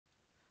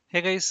Hey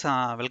guys,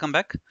 welcome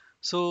back.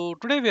 So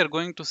today we are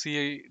going to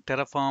see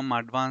Terraform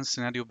advanced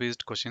scenario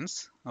based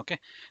questions. Okay,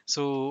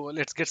 so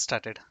let's get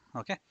started.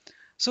 Okay,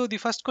 so the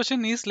first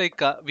question is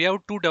we have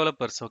two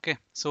developers. Okay,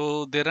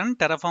 so they run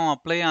Terraform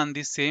apply on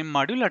the same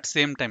module at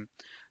same time.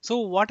 So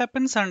what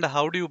happens and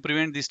how do you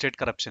prevent the state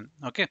corruption?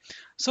 Okay,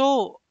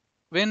 so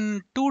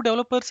when two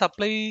developers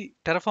apply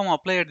Terraform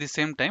apply at the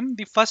same time,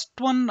 the first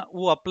one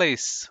who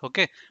applies,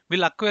 okay,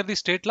 will acquire the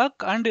state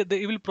lock and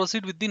they will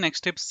proceed with the next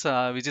steps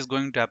which is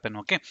going to happen.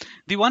 Okay,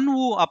 the one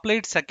who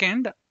applied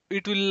second,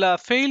 it will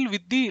fail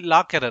with the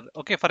lock error.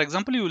 Okay, for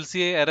example, you will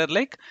see a error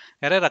like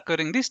error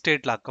occurring the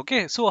state lock.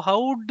 Okay, so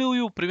how do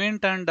you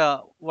prevent and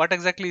what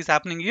exactly is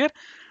happening here?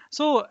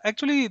 So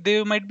actually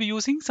they might be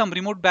using some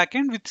remote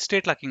backend with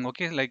state locking.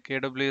 Okay, like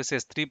AWS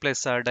S3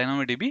 plus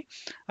DynamoDB,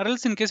 or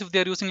else in case if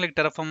they are using like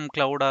Terraform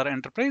Cloud or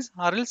Enterprise,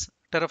 or else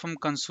Terraform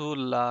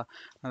console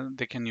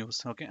they can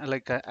use. Okay,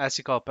 like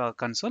ASIC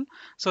console,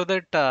 so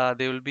that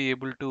they will be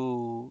able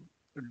to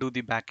do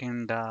the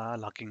backend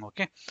locking.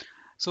 Okay,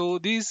 so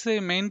these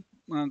main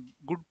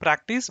good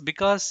practice,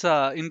 because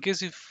in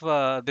case if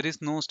there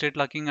is no state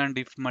locking and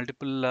if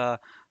multiple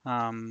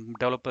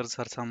developers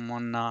or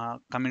someone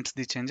commits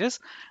the changes,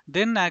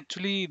 then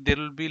actually there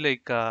will be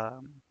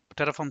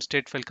Terraform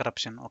state file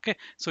corruption. Okay,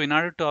 so in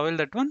order to avoid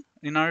that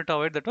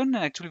one,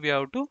 actually we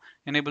have to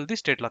enable the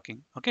state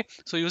locking. Okay,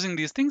 so using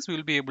these things we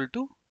will be able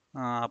to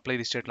apply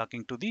the state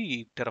locking to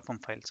the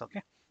Terraform files.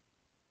 Okay,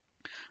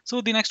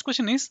 so the next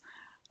question is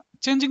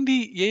changing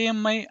the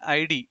AMI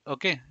ID.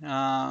 Okay,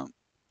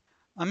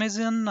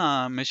 Amazon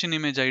machine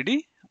image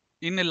ID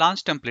in a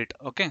launch template.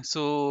 Okay,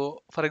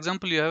 so for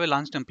example, you have a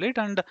launch template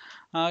and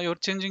you're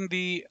changing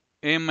the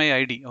AMI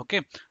ID.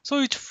 Okay, so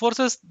which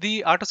forces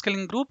the auto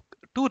scaling group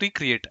to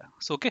recreate.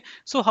 So okay,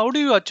 so how do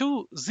you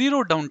achieve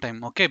zero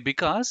downtime? Okay,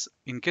 because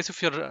in case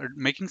if you're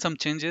making some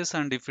changes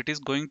and if it is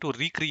going to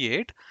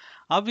recreate,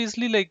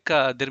 obviously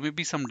there may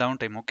be some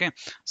downtime. Okay,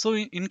 so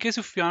in case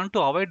if you want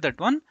to avoid that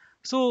one,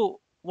 so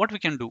what we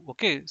can do?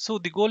 Okay, so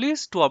the goal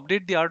is to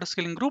update the auto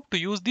scaling group to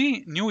use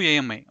the new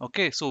AMI.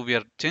 Okay, so we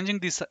are changing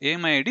this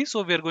AMI ID,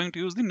 so we are going to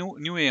use the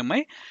new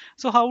AMI.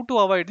 So how to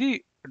avoid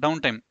the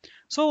downtime?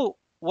 So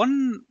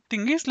one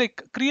thing is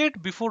like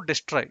create before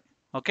destroy.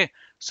 Okay,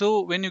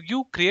 so when you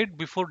give create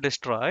before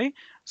destroy,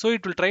 so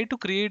it will try to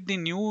create the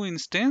new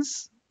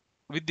instance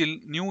with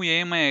the new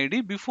AMI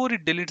ID before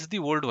it deletes the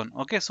old one.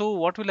 Okay, so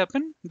what will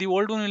happen? The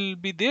old one will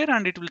be there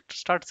and it will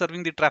start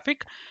serving the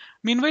traffic.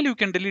 Meanwhile, you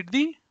can delete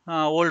the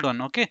old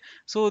one. Okay,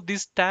 so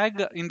this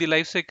tag in the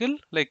life cycle,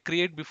 like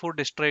create before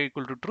destroy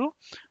equal to true,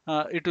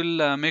 it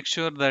will make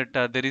sure that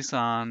there is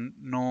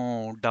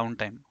no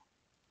downtime.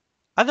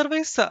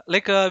 Otherwise,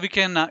 we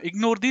can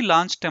ignore the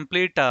launch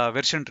template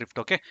version drift.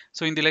 Okay,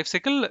 so in the life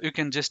cycle, you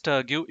can just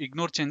give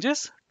ignore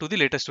changes to the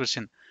latest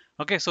version.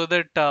 Okay, so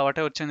that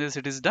whatever changes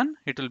it is done,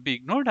 it will be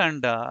ignored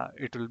and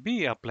it will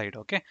be applied.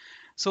 Okay,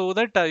 so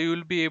that you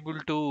will be able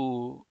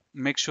to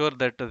make sure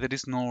that there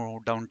is no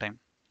downtime.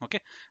 Okay,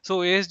 so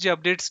ASG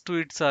updates to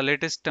its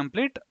latest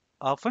template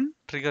often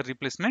trigger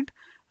replacement,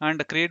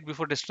 and create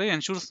before destroy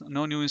ensures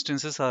no new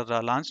instances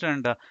are launched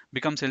and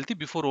becomes healthy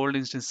before old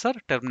instances are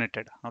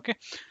terminated. Okay,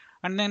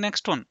 and the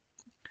next one,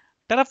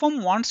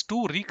 Terraform wants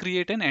to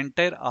recreate an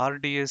entire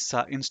RDS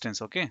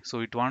instance. Okay, so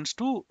it wants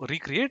to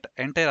recreate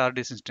entire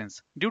RDS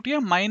instance due to a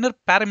minor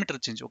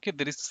parameter change. Okay,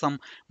 there is some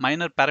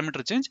minor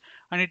parameter change,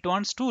 and it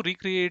wants to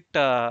recreate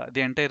the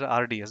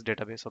entire RDS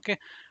database. Okay,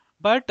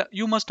 but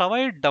you must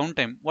avoid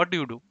downtime. What do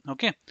you do?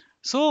 Okay,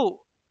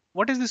 so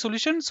what is the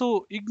solution?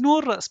 So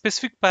ignore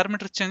specific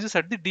parameter changes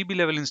at the DB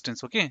level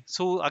instance. Okay,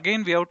 so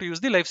again we have to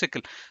use the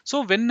lifecycle.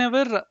 So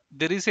whenever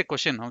there is a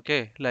question,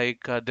 okay,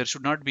 there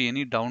should not be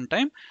any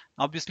downtime,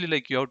 obviously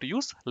like you have to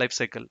use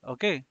lifecycle.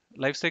 Okay,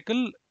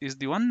 lifecycle is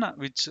the one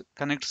which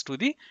connects to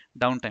the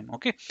downtime.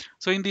 Okay,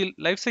 so in the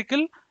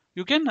lifecycle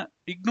you can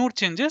ignore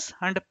changes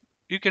and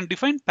you can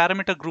define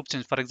parameter group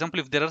change. For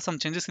example, if there are some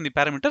changes in the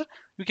parameter,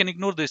 you can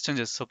ignore those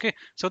changes. Okay,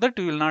 so that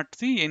you will not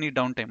see any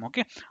downtime.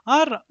 Okay,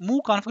 or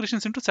move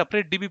configurations into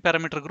separate DB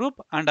parameter group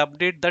and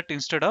update that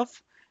instead of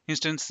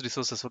instance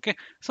resources. Okay,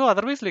 so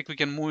otherwise like we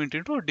can move it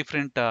into a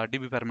different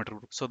DB parameter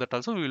group, so that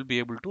also we will be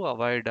able to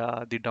avoid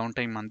the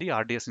downtime on the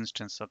RDS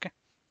instance. Okay,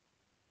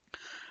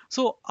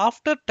 so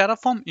after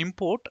Terraform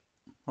import,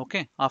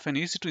 okay, of an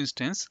EC2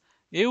 instance,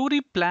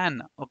 every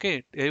plan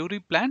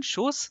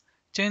shows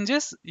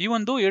changes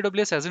even though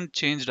AWS hasn't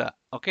changed.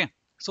 Okay,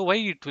 so why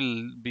it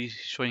will be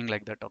showing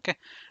like that? Okay,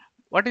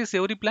 what is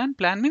every plan?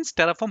 Plan means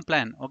Terraform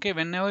plan. Okay,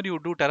 whenever you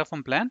do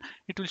Terraform plan,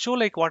 it will show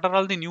like what are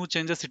all the new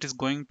changes it is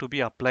going to be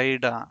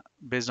applied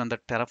based on the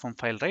Terraform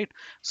file, right?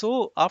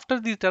 So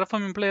after the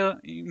Terraform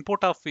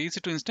import of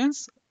EC2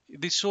 instance,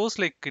 this shows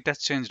like it has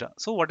changed.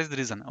 So what is the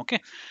reason? Okay,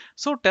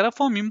 so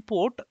Terraform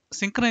import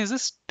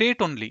synchronizes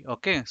state only.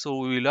 Okay, so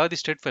we will have the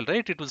state file,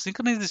 right? It will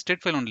synchronize the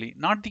state file only,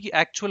 not the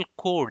actual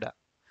code.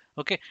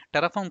 Okay,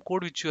 Terraform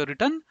code which you have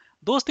written,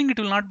 those things it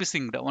will not be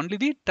synced, only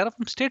the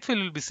Terraform state file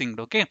will be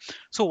synced. Okay,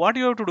 so what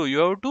you have to do, you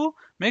have to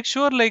make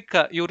sure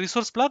your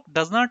resource block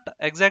does not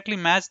exactly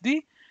match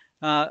the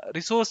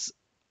resource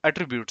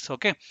attributes.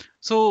 Okay,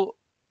 so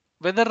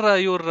whether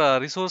your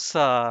resource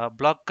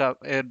block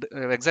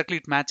exactly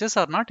it matches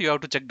or not, you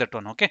have to check that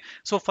one. Okay,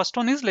 so first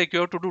one is like you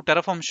have to do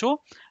Terraform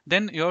show,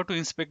 then you have to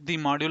inspect the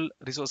module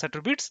resource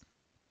attributes,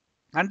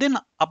 and then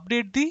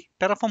update the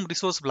Terraform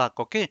resource block.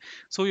 Okay,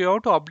 so you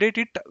have to update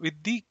it with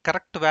the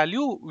correct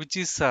value which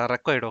is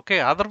required. Okay,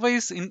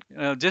 otherwise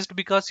just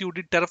because you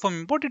did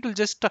Terraform import, it will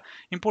just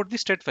import the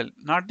state file,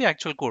 not the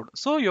actual code.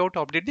 So you have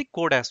to update the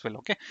code as well.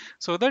 Okay,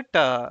 so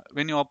that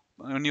when you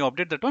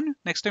update that one,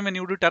 next time when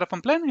you do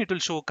Terraform plan, it will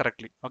show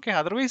correctly. Okay,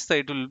 otherwise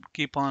it will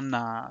keep on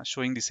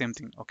showing the same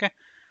thing. Okay,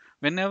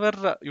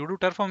 whenever you do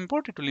Terraform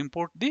import, it will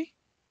import the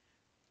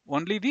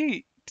only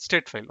the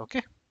state file.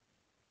 Okay.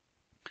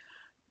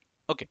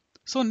 Okay,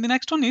 so the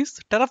next one is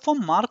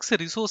Terraform marks a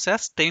resource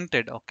as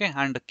tainted, okay,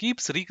 and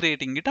keeps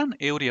recreating it on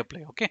every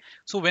apply, okay.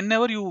 So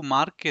whenever you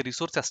mark a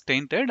resource as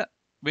tainted,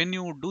 when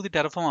you do the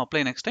Terraform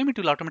apply next time, it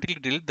will automatically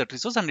delete that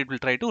resource and it will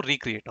try to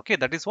recreate, okay.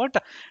 That is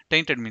what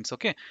tainted means,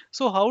 okay.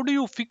 So how do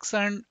you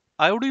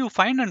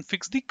find and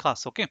fix the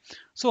cause, okay.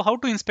 So how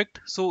to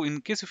inspect? So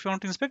in case if you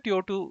want to inspect, you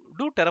have to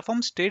do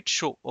Terraform state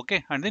show,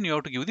 okay, and then you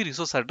have to give the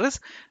resource address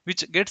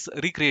which gets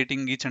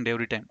recreating each and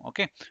every time,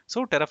 okay.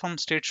 So Terraform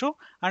state show,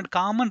 and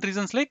common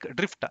reasons like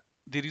drift,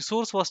 the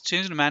resource was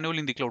changed manually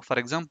in the cloud. For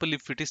example,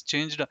 if it is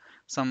changed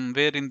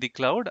somewhere in the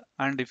cloud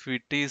and if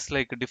it is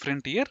like a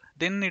different year,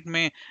 then it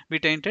may be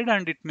tainted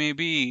and it may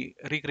be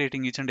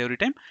recreating each and every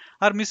time,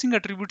 or missing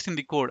attributes in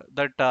the code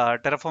that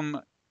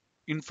Terraform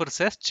infers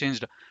has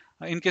changed.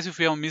 In case if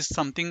you have missed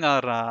something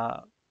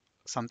or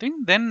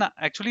something, then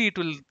actually it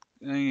will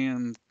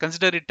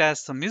consider it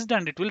as missed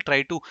and it will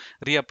try to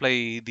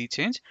reapply the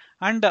change.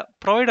 And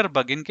provider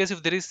bug, in case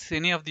if there is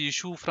any of the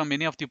issue from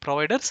any of the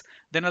providers,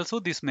 then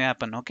also this may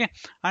happen. Okay,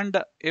 and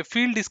a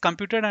field is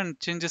computed and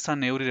changes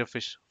on every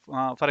refresh.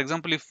 For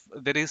example, if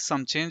there is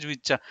some change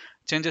which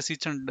changes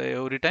each and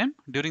every time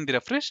during the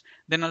refresh,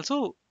 then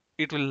also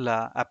it will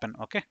happen.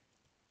 Okay,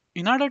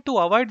 in order to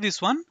avoid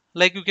this one,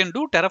 like you can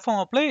do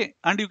Terraform apply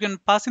and you can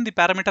pass in the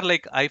parameter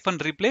like hyphen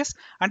replace,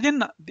 and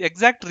then the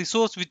exact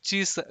resource which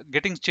is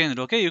getting changed,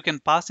 okay, you can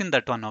pass in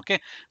that one. Okay,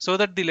 so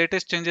that the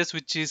latest changes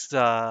which is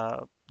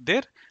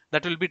there,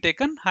 that will be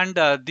taken, and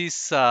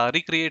this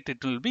recreate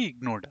it will be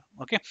ignored.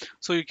 Okay,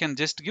 so you can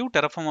just give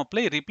Terraform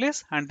apply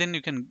replace and then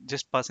you can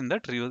just pass in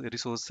that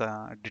resource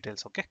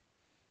details. Okay.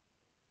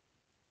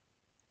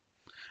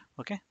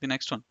 Okay, the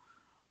next one,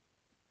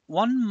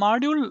 one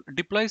module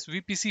deploys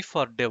VPC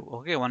for dev.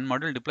 Okay, one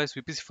module deploys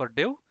VPC for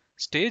dev,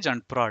 stage,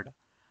 and prod.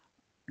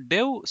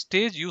 Dev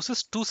stage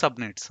uses two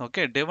subnets.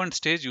 Okay, dev and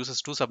stage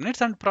uses two subnets,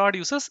 and prod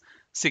uses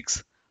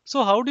six.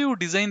 So how do you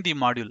design the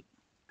module?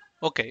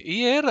 Okay,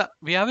 here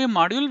we have a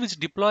module which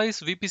deploys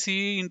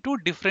VPC into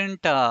different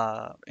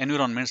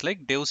environments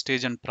like dev,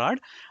 stage, and prod.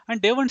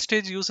 And dev and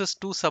stage uses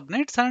two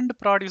subnets, and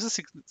prod uses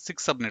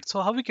six subnets.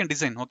 So how we can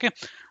design? Okay,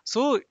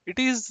 so it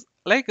is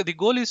like the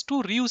goal is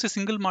to reuse a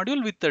single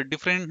module with a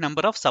different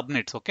number of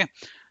subnets. Okay,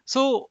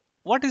 so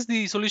what is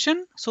the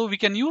solution? So we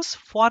can use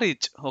for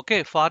each.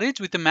 Okay, for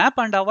each with a map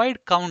and avoid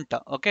count.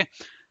 Okay,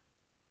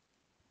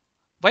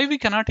 why we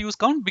cannot use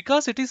count?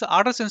 Because it is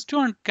order sensitive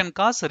and can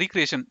cause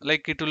recreation,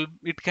 like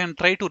it can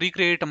try to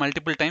recreate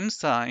multiple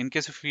times in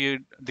case if we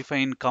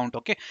define count.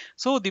 Okay,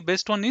 so the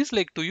best one is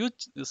like to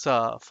use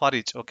for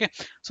each. Okay,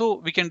 so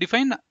we can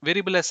define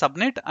variable as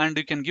subnet and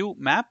you can give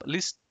map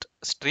list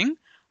string,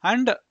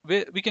 and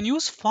we can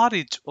use for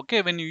each.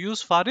 Okay, when you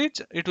use for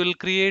each, it will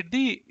create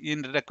the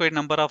in required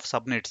number of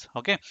subnets.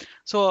 Okay,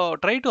 so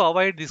try to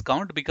avoid this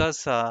count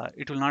because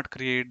it will not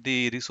create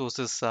the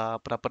resources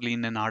properly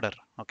in an order.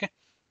 Okay,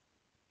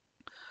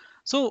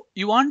 so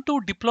you want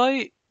to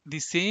deploy the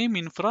same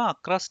infra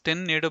across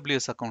 10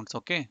 AWS accounts,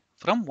 okay,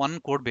 from one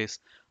code base.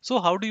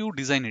 So how do you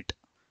design it?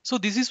 So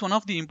this is one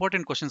of the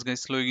important questions,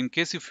 guys. So in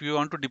case if you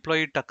want to deploy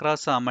it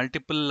across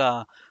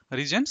multiple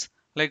regions,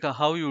 like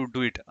how you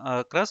do it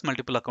across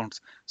multiple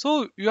accounts.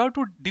 So you have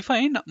to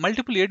define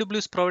multiple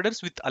AWS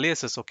providers with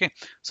aliases. Okay.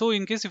 So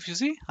in case if you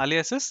see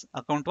aliases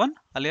account one,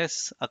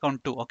 alias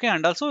account two, okay,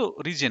 and also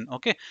region,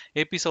 okay,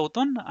 AP South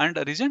one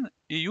and region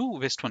EU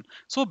West one.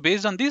 So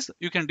based on this,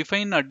 you can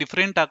define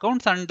different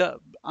accounts and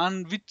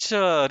on which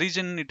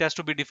region it has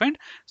to be defined.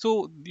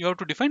 So you have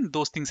to define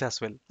those things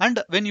as well.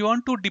 And when you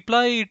want to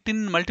deploy it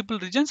in multiple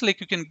regions, like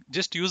you can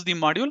just use the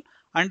module,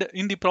 and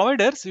in the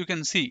providers you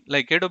can see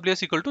like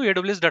AWS equal to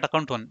AWS dot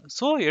account one.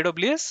 So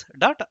AWS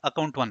dot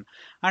account one.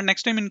 And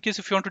next time in case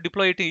if you want to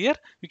deploy it here,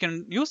 you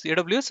can use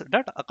AWS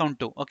dot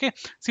account two. Okay.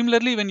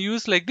 Similarly, when you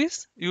use like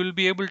this, you will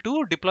be able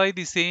to deploy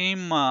the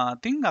same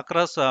thing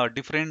across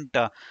different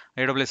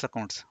AWS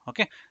accounts.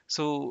 Okay.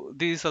 So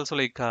this is also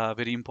like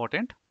very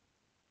important.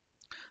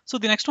 So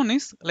the next one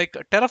is like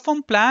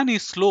Terraform plan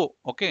is slow.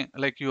 Okay,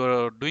 like you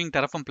are doing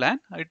Terraform plan.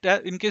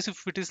 In case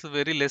if it is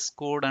very less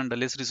code and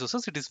less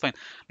resources, it is fine.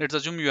 Let's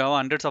assume you have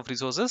hundreds of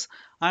resources,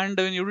 and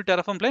when you do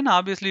Terraform plan,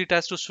 obviously it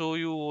has to show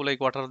you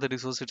like what are the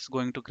resources it's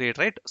going to create,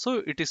 right?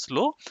 So it is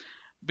slow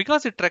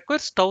because it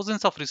requires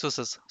thousands of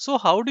resources. So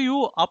how do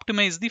you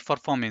optimize the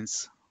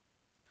performance?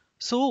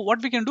 So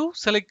what we can do,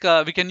 so like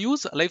we can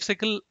use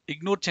lifecycle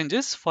ignore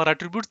changes for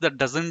attributes that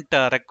doesn't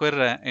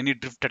require any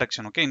drift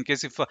detection. Okay, in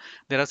case if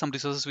there are some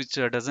resources which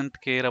doesn't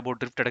care about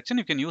drift detection,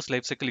 you can use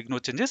lifecycle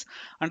ignore changes.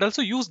 And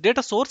also use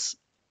data source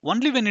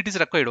only when it is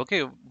required.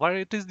 Okay, why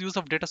it is the use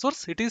of data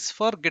source? It is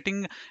for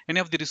getting any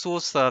of the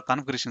resource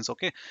configurations.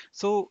 Okay,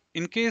 so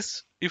in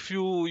case if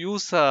you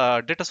use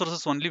data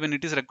sources only when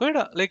it is required,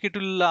 like it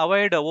will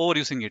avoid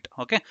overusing it.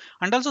 Okay,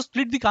 and also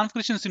split the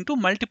configurations into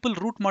multiple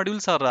root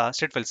modules or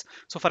state files.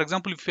 So for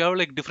example, if you have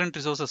like different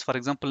resources, for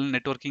example,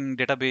 networking,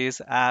 database,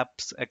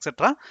 apps,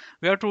 etc.,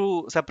 we have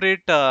to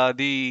separate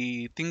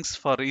the things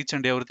for each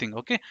and everything.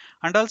 Okay,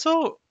 and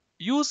also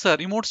use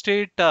remote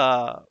state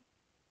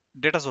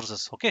data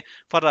sources. Okay,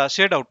 for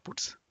shared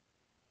outputs.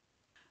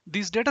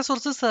 These data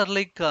sources are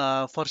like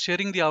for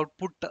sharing the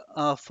output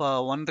of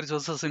one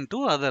resources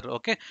into other.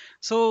 Okay,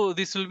 so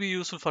this will be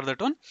useful for that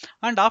one.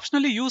 And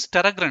optionally use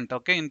terragrunt.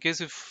 Okay, in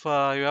case if you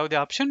have the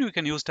option, you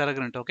can use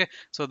terragrunt. Okay,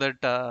 so that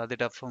the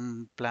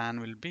Terraform plan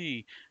will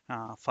be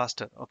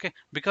faster. Okay,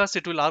 because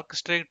it will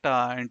orchestrate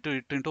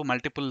into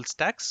multiple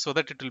stacks so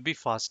that it will be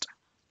fast.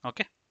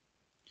 Okay.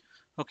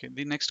 Okay,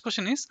 the next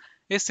question is,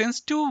 a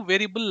sensitive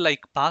variable like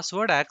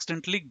password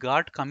accidentally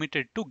got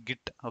committed to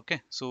Git.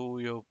 Okay, so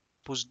you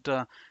pushed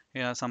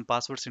yeah, some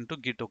passwords into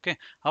Git. Okay,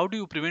 how do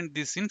you prevent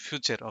this in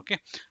future? Okay,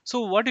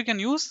 so what you can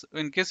use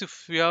in case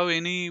if you have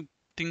any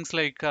things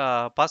like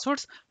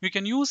passwords, you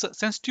can use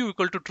sensitive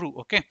equal to true.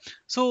 Okay,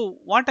 so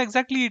what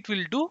exactly it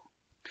will do?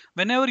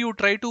 Whenever you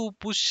try to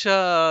push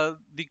the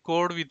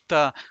code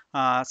with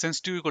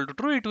sensitive equal to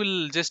true, it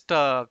will just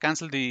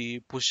cancel the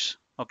push.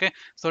 Okay,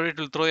 so it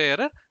will throw a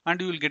error and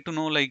you will get to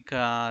know like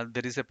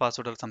there is a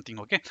password or something.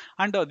 Okay,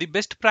 and the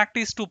best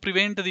practice to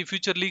prevent the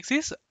future leaks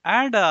is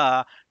add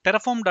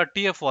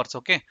terraform.tf words.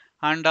 Okay,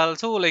 and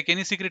also like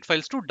any secret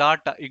files to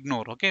dot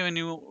ignore. Okay, when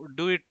you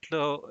do it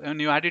when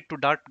you add it to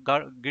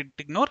git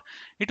ignore,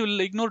 it will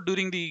ignore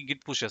during the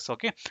git pushes.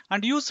 Okay,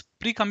 and use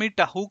pre-commit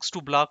hooks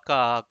to block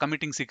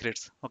committing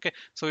secrets. Okay,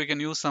 so we can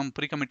use some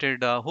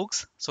pre-committed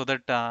hooks so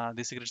that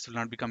the secrets will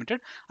not be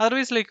committed.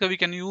 Otherwise, like we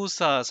can use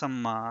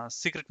some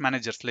secret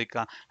managers like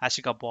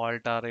ashika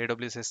vault or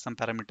aws system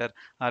parameter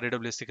or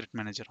aws secret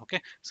manager.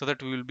 Okay, so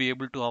that we will be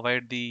able to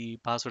avoid the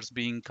passwords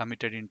being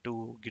committed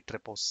into git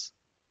repos.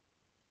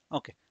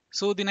 Okay,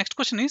 so the next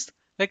question is,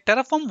 like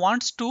Terraform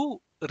wants to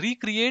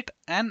recreate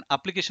an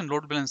application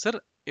load balancer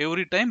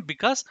every time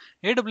because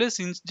AWS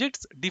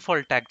injects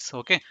default tags.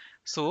 Okay,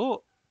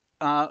 so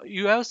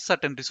you have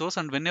certain resource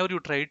and whenever you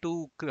try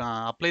to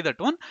apply that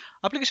one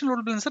application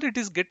load balancer, it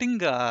is getting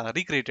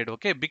recreated.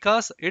 Okay,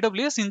 because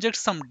AWS injects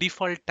some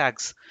default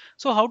tags.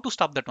 So how to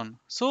stop that one?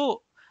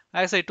 So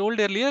as I told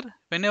earlier,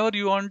 whenever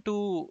you want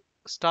to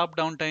stop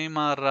downtime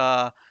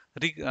or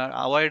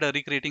avoid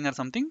recreating or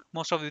something,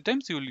 most of the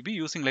times you will be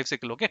using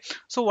lifecycle. Okay,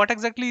 so what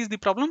exactly is the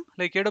problem?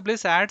 Like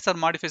AWS adds or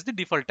modifies the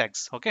default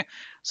tags. Okay,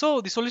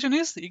 so the solution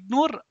is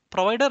ignore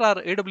provider or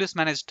AWS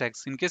managed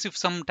tags. In case if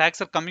some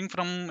tags are coming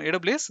from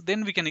AWS,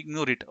 then we can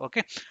ignore it.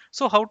 Okay,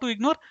 so how to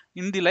ignore?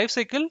 In the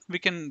lifecycle we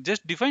can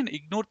just define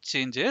ignore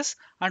changes.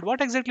 And what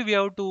exactly we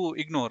have to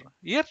ignore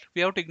here?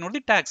 We have to ignore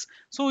the tags.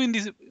 So in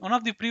this one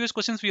of the previous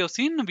questions we have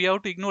seen, we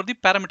have to ignore the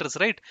parameters,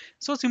 right?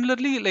 So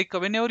similarly, like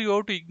whenever you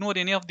have to ignore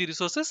any of the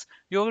resources,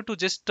 you have to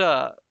just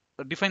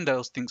define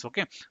those things.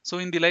 Okay, so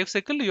in the life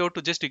cycle you have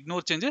to just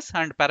ignore changes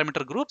and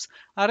parameter groups,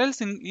 or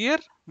else in here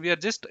we are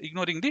just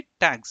ignoring the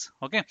tags.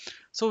 Okay,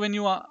 so when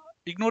you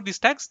ignore these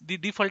tags, the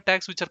default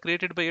tags which are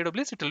created by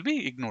AWS, it will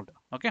be ignored.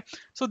 Okay,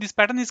 so this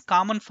pattern is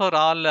common for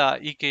all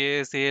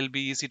EKS, ALB,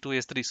 EC2,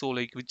 S3. So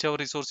like whichever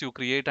resource you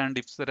create, and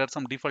if there are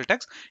some default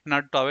tags, in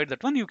order to avoid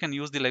that one, you can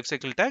use the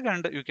lifecycle tag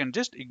and you can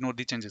just ignore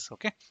the changes.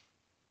 Okay,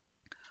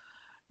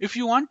 if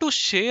you want to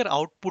share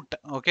output,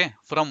 okay,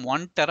 from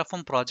one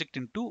Terraform project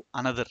into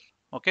another,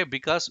 okay,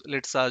 because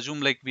let's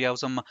assume like we have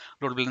some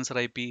load balancer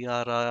IP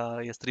or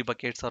S3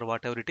 buckets or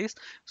whatever it is.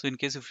 So in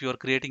case if you are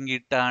creating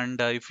it and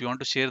if you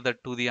want to share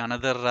that to the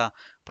another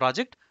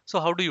project, so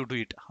how do you do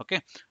it?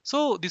 Okay,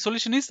 so the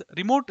solution is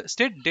remote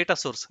state data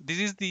source. This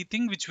is the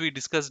thing which we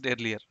discussed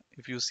earlier.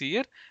 If you see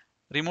here,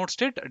 remote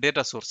state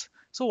data source.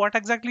 So what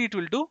exactly it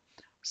will do?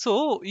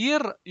 So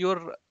here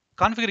you're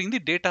configuring the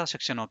data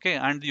section. Okay,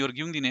 and you're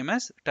giving the name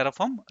as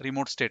Terraform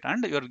remote state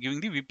and you're giving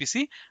the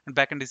VPC and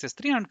backend is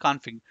S3 and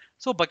config.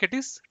 So bucket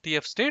is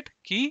TF state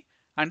key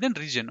and then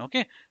region.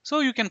 Okay, so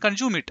you can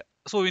consume it.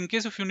 So in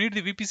case if you need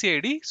the VPC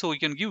ID, so you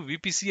can give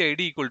VPC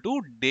ID equal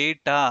to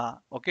data.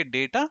 Okay,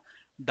 data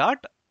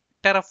dot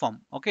Terraform.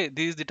 Okay,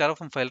 this is the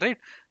Terraform file, right?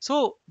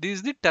 So this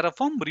is the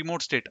Terraform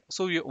remote state.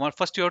 So you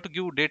first you have to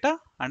give data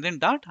and then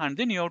dot and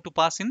then you have to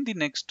pass in the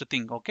next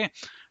thing. Okay,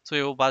 so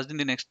you have passed in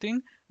the next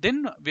thing.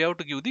 Then we have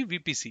to give the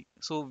VPC.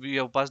 So we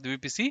have passed the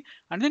VPC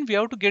and then we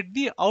have to get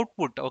the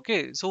output.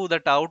 Okay, so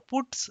that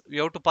outputs we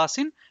have to pass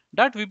in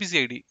dot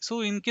VPC ID.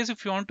 So in case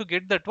if you want to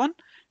get that one,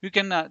 you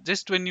can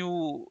just when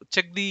you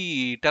check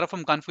the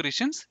Terraform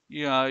configurations,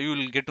 you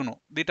will get to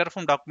know the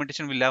Terraform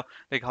documentation will have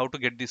like how to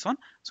get this one.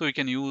 So you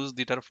can use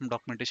the Terraform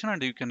documentation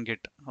and you can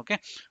get. Okay,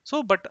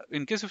 so but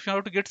in case if you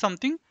have to get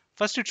something,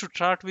 first it should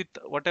start with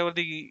whatever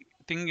the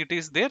thing it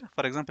is there.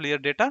 For example,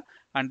 here data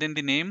and then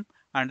the name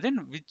and then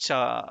which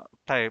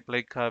type,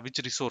 like which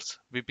resource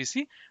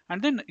VPC,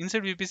 and then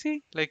inside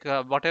VPC, like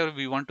whatever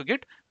we want to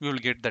get, we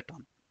will get that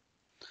one.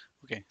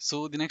 Okay,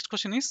 so the next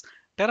question is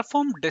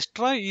Terraform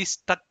destroy is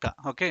stuck.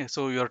 Okay,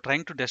 so you are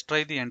trying to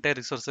destroy the entire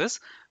resources,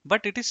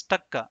 but it is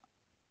stuck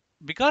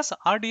because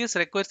RDS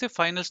requires a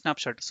final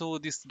snapshot. So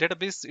this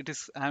database, it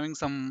is having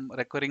some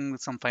requiring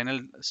some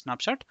final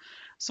snapshot.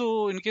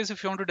 So in case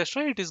if you want to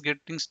destroy, it is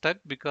getting stuck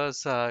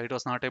because it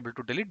was not able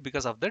to delete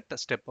because of that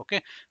step.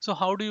 Okay, so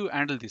how do you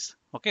handle this?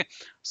 Okay,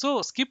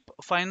 so skip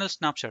final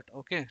snapshot.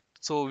 Okay,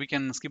 so we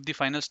can skip the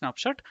final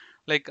snapshot,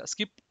 like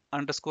skip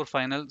underscore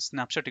final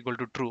snapshot equal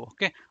to true.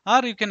 Okay,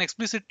 or you can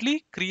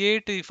explicitly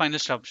create a final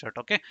snapshot.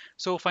 Okay,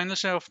 so final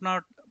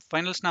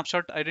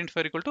snapshot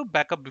identifier equal to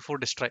backup before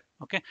destroy.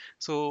 Okay,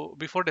 so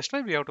before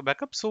destroy we have to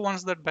backup. So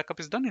once that backup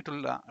is done, it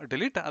will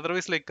delete.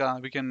 Otherwise, like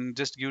we can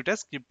just give it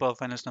as keep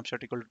final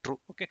snapshot equal to true.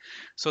 Okay,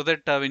 so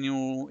that when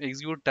you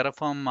execute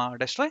Terraform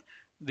destroy,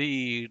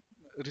 the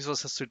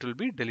resources it will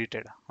be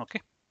deleted.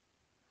 Okay,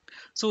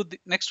 so the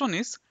next one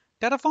is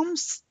Terraform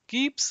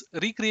keeps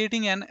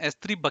recreating an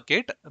S3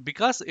 bucket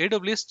because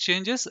AWS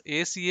changes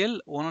ACL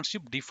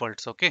ownership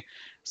defaults. Okay,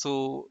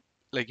 so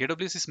like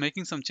AWS is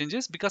making some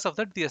changes, because of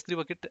that the S3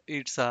 bucket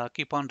it's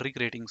keep on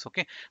recreating.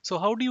 Okay, so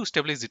how do you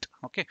stabilize it?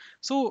 Okay,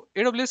 so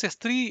AWS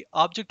S3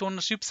 object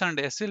ownerships and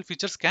SL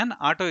features can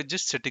auto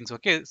adjust settings.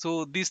 Okay,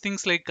 so these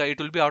things like it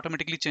will be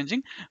automatically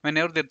changing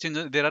whenever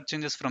there are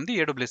changes from the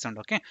AWS end.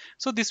 Okay,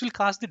 so this will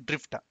cause the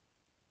drift.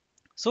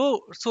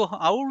 So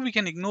how we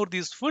can ignore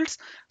these fields?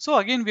 So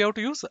again we have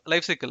to use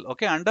lifecycle.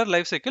 Okay, under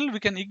lifecycle we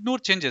can ignore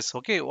changes.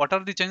 Okay, what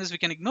are the changes we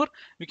can ignore?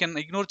 We can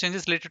ignore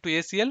changes related to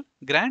ACL,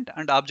 grant,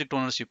 and object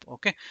ownership.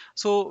 Okay,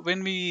 so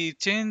when we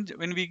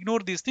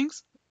ignore these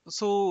things,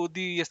 so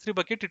the S3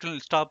 bucket it will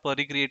stop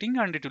recreating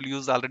and it will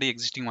use already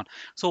existing one.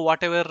 So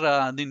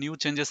whatever the new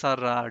changes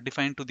are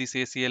defined to this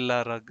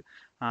ACL or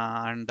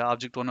and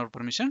object owner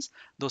permissions,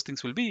 those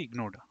things will be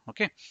ignored.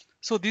 Okay,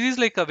 so this is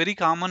like a very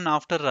common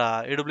after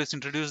AWS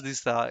introduced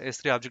this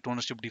S3 object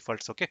ownership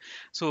defaults. Okay,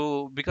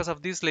 so because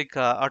of this, like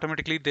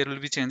automatically there will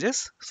be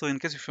changes. So in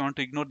case if you want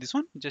to ignore this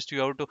one, just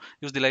you have to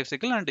use the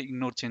lifecycle and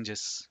ignore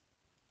changes.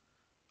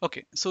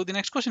 Okay, so the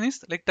next question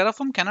is like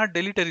Terraform cannot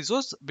delete a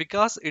resource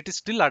because it is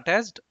still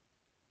attached.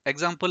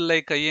 Example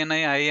like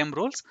ANI IAM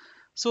roles.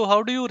 So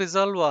how do you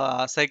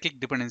resolve cyclic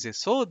dependencies?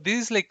 So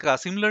this is like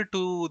similar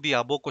to the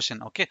above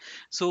question. Okay,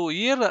 so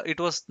here it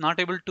was not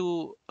able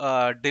to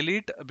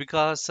delete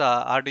because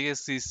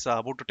RDS is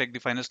about to take the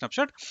final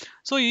snapshot.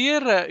 So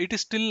here it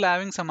is still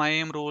having some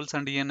IAM roles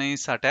and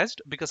ENIs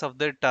attached. Because of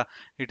that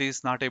it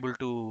is not able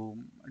to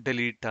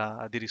delete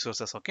the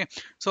resources. Okay,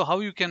 so how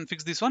you can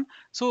fix this one?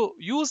 So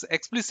use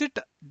explicit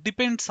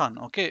depends on.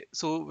 Okay,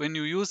 so when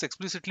you use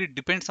explicitly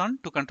depends on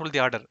to control the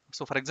order.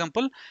 So for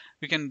example,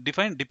 we can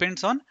define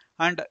depends on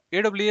and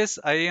AWS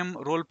IAM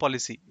role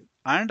policy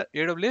and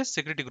AWS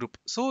security group.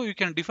 So you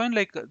can define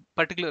like a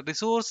particular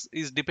resource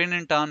is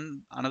dependent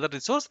on another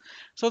resource,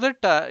 so that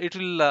it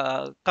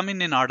will come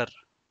in order.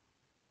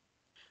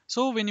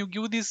 So when you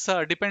give this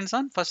depends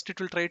on, first it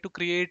will try to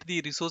create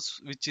the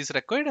resource which is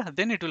required,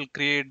 then it will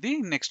create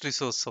the next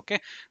resource. Okay,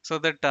 so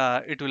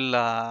that it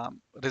will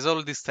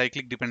resolve this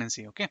cyclic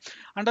dependency. Okay,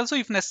 and also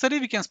if necessary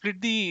we can split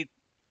the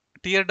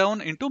tier down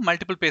into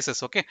multiple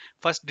phases. Okay,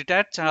 first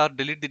detach or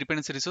delete the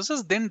dependency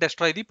resources, then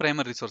destroy the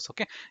primary resource.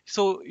 Okay,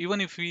 so even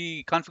if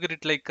we configure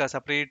it like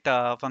separate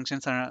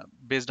functions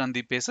based on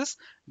the phases,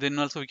 then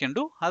also we can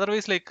do.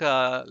 Otherwise, like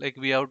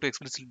we have to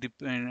explicitly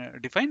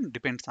define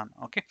depends on.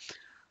 Okay,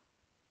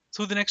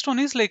 so the next one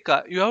is like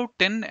you have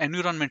 10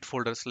 environment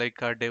folders like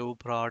dev,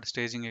 prod,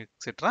 staging,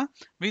 etc.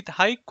 with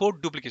high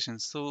code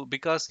duplications. So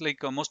because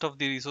like most of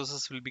the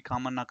resources will be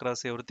common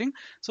across everything,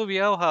 so we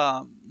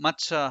have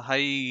much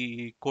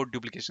high code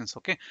duplications.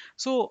 Okay,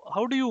 so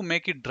how do you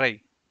make it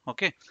dry?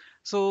 Okay,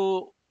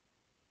 so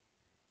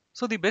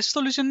so the best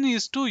solution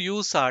is to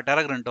use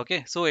Terragrant.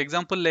 Okay, so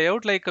example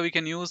layout like we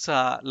can use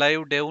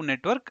live dev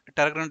network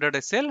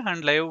terragrant.sl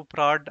and live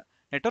prod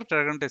network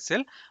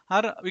terragrant.sl,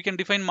 or we can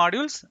define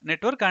modules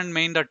network and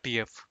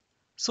main.tf.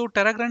 So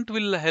Terragrant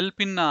will help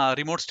in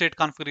remote state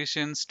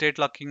configuration, state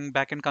locking,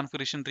 backend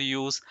configuration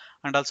reuse,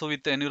 and also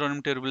with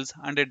environment variables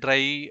and a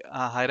dry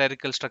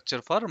hierarchical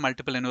structure for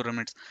multiple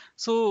environments.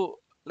 So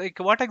like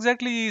what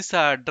exactly is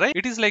dry?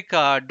 It is like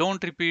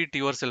don't repeat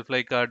yourself,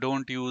 like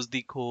don't use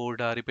the code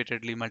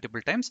repeatedly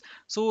multiple times.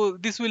 So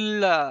this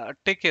will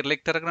take care,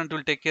 like Terragrant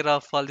will take care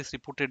of all these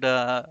repeated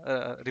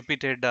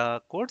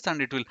codes,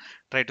 and it will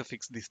try to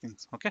fix these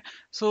things. Okay,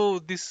 so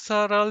these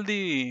are all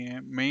the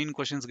main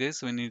questions,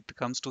 guys, when it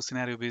comes to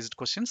scenario based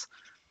questions.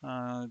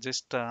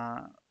 Just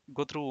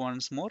go through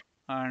once more,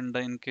 and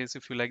in case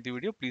if you like the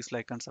video, please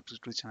like and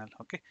subscribe to the channel.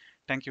 Okay,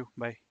 thank you,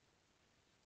 bye.